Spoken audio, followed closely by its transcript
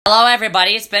Hello,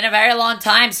 everybody. It's been a very long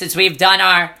time since we've done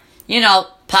our,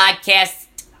 podcast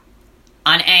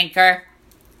on Anchor.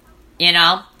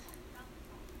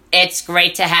 It's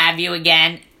great to have you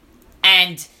again.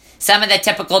 And some of the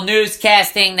typical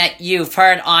newscasting that you've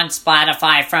heard on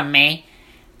Spotify from me,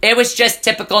 it was just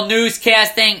typical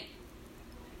newscasting.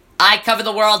 I cover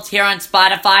the world here on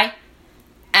Spotify.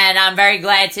 And I'm very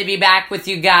glad to be back with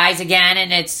you guys again.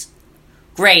 And it's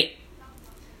great.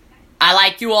 I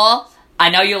like you all. I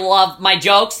know you love my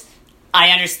jokes. I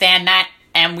understand that.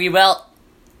 And we're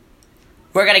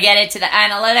going to get into the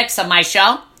analytics of my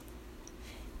show.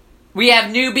 We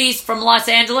have newbies from Los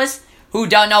Angeles who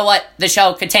don't know what the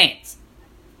show contains.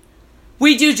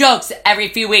 We do jokes every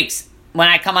few weeks when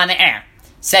I come on the air.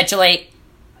 Essentially,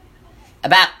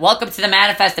 about welcome to the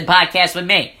Manifested Podcast with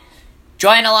me.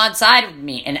 Join alongside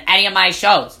me in any of my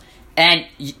shows. And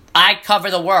I cover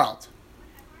the world.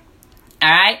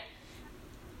 Alright?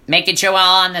 Making sure we're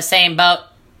all on the same boat.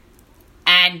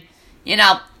 And,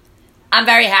 I'm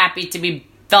very happy to be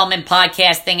filming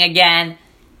podcasting again.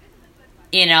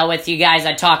 With you guys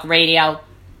on Talk Radio.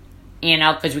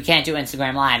 Because we can't do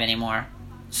Instagram Live anymore.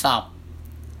 So,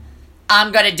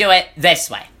 I'm going to do it this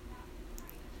way.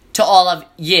 To all of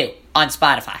you on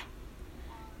Spotify.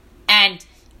 And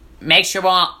make sure we're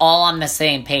all on the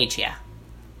same page here.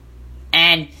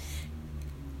 And,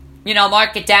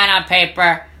 mark it down on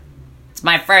paper. It's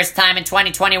my first time in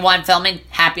 2021 filming.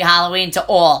 Happy Halloween to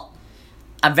all.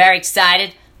 I'm very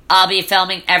excited. I'll be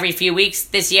filming every few weeks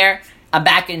this year. I'm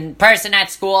back in person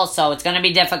at school, so it's going to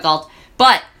be difficult.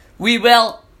 But we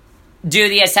will do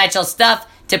the essential stuff.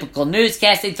 Typical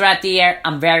newscasting throughout the year.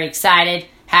 I'm very excited.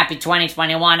 Happy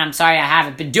 2021. I'm sorry I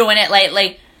haven't been doing it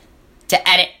lately to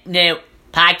edit new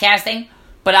podcasting.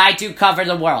 But I do cover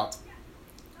the world.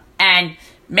 And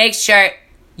make sure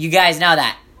you guys know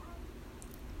that.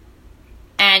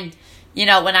 And,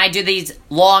 when I do these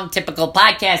long, typical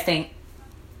podcasting,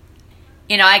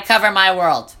 I cover my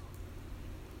world.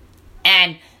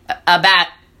 And about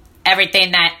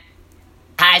everything that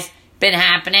has been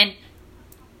happening.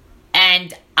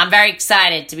 And I'm very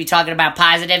excited to be talking about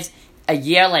positives a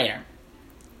year later.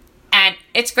 And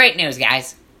it's great news,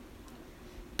 guys.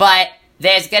 But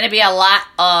there's going to be a lot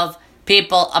of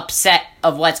people upset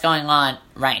of what's going on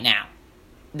right now.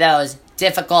 Those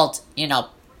difficult,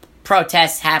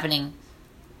 protests happening.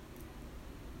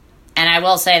 And I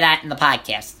will say that in the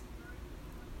podcast.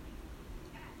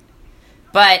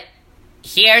 But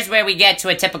here's where we get to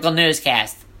a typical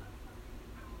newscast.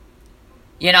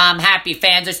 I'm happy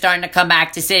fans are starting to come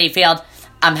back to Citi Field.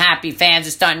 I'm happy fans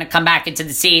are starting to come back into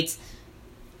the seats.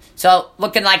 So,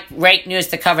 looking like great news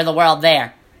to cover the world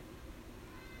there.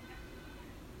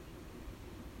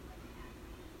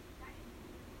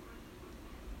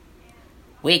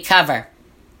 We cover.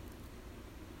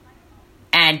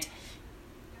 And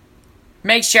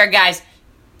make sure, guys,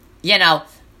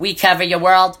 we cover your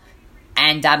world.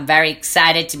 And I'm very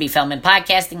excited to be filming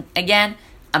podcasting again.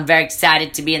 I'm very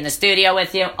excited to be in the studio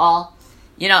with you all.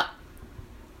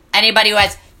 Anybody who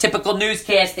has typical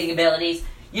newscasting abilities,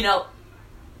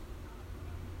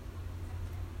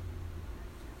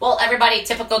 well, everybody,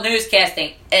 typical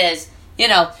newscasting is,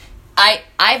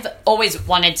 I've always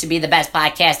wanted to be the best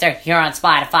podcaster here on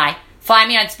Spotify. Find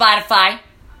me on Spotify.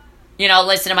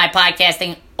 Listen to my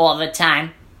podcasting all the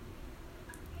time.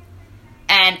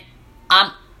 And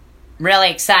I'm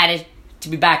really excited to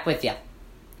be back with you.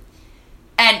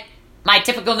 And my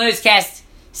typical newscast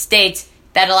states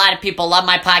that a lot of people love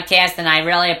my podcast, and I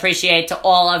really appreciate to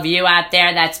all of you out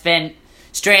there that's been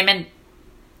streaming,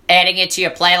 adding it to your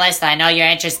playlist. I know you're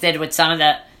interested with some of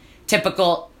the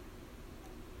typical,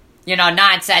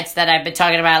 nonsense that I've been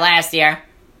talking about last year.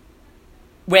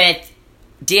 With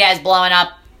Diaz blowing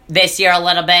up this year a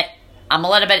little bit. I'm a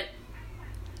little bit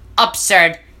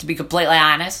absurd, to be completely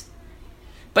honest.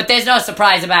 But there's no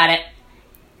surprise about it.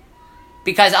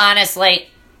 Because honestly,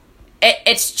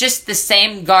 it's just the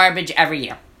same garbage every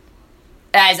year.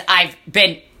 As I've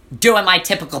been doing my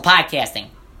typical podcasting.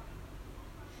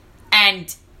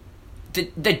 And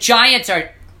the Giants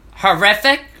are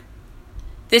horrific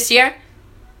this year.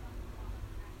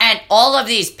 And all of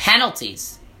these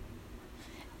penalties.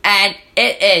 And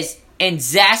it is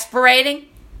exasperating,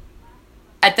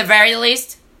 at the very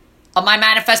least, of my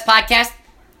Manifest podcast.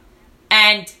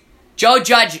 And Joe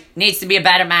Judge needs to be a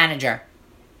better manager.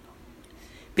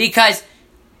 Because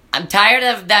I'm tired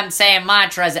of them saying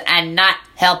mantras and not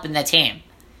helping the team.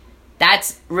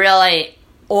 That's really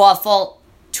awful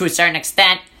to a certain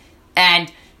extent.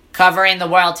 And covering the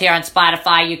world here on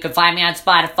Spotify. You can find me on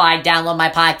Spotify, download my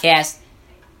podcast,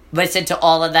 listen to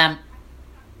all of them.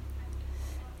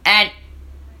 And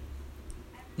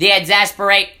the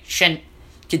exasperation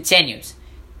continues.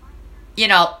 You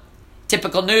know,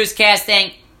 typical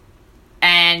newscasting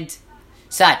and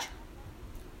such.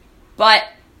 But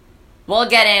we'll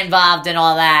get involved in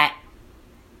all that.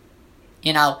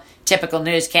 You know, typical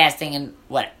newscasting and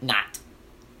whatnot.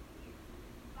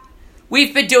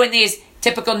 We've been doing these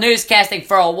typical newscasting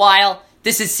for a while.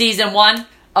 This is season 1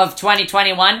 of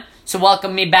 2021. So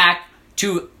welcome me back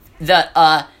to the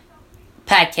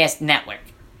podcast network.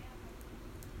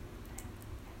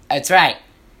 That's right.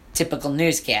 Typical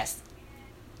newscast.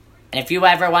 And if you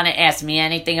ever want to ask me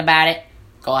anything about it,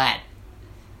 go ahead.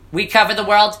 We cover the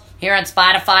world here on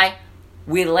Spotify.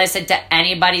 We listen to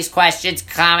anybody's questions,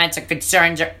 comments, or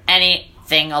concerns, or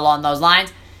anything along those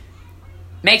lines.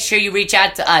 Make sure you reach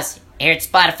out to us here at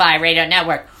Spotify Radio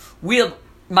Network. We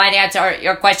might answer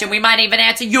your question. We might even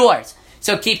answer yours.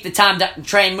 So keep the Tom Dutton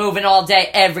train moving all day,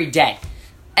 every day.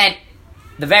 And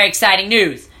the very exciting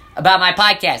news about my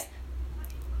podcast.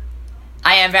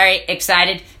 I am very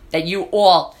excited that you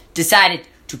all decided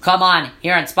to come on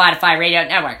here on Spotify Radio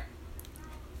Network.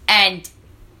 And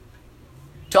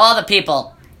to all the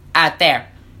people out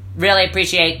there, really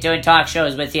appreciate doing talk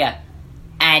shows with you.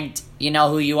 And you know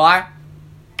who you are.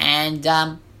 And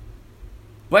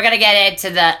we're going to get into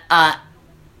the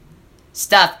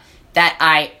stuff that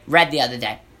I read the other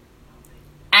day.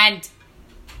 And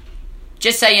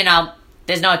just so you know,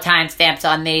 there's no timestamps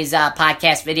on these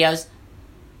podcast videos.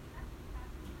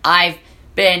 I've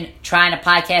been trying to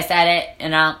podcast edit, you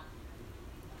know.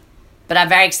 But I'm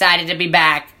very excited to be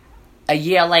back a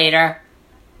year later.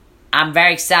 I'm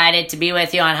very excited to be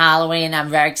with you on Halloween. I'm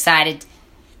very excited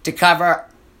to cover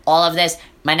all of this.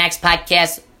 My next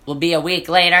podcast will be a week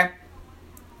later.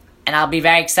 And I'll be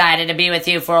very excited to be with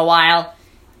you for a while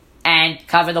and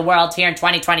cover the world here in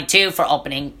 2022 for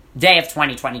opening day of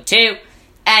 2022.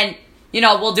 And, you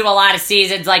know, we'll do a lot of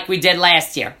seasons like we did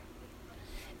last year.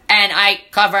 And I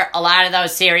cover a lot of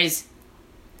those series.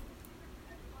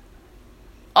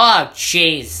 Oh,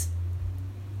 jeez.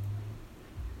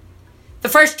 The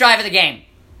first drive of the game.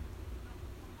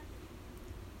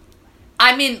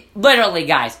 I mean, literally,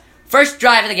 guys. First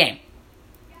drive of the game.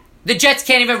 The Jets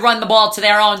can't even run the ball to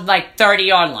their own,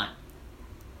 30-yard line.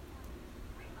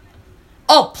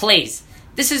 Oh, please.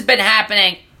 This has been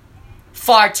happening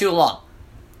far too long.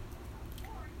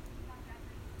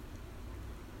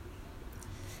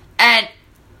 And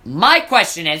my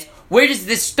question is, where does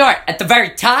this start? At the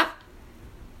very top?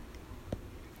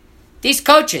 These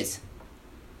coaches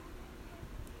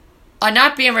are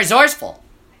not being resourceful.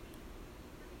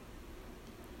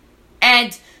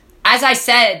 And as I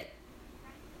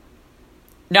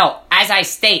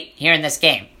state here in this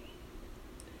game,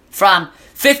 from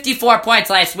 54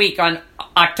 points last week on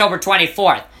October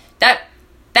 24th,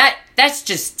 that's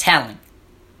just telling.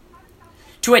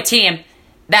 To a team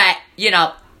that, you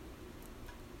know,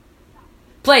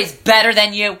 plays better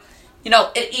than you. You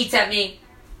know, it eats at me,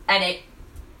 and it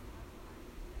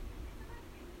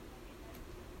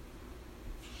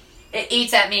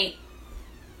eats at me,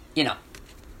 you know.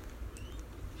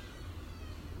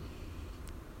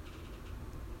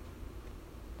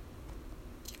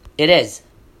 It is.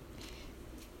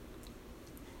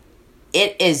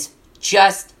 It is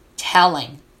just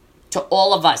telling to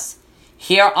all of us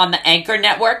here on the Anchor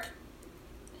Network,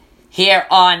 here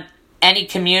on any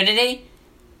community,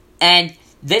 and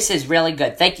this is really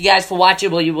good. Thank you guys for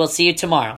watching. We will see you tomorrow.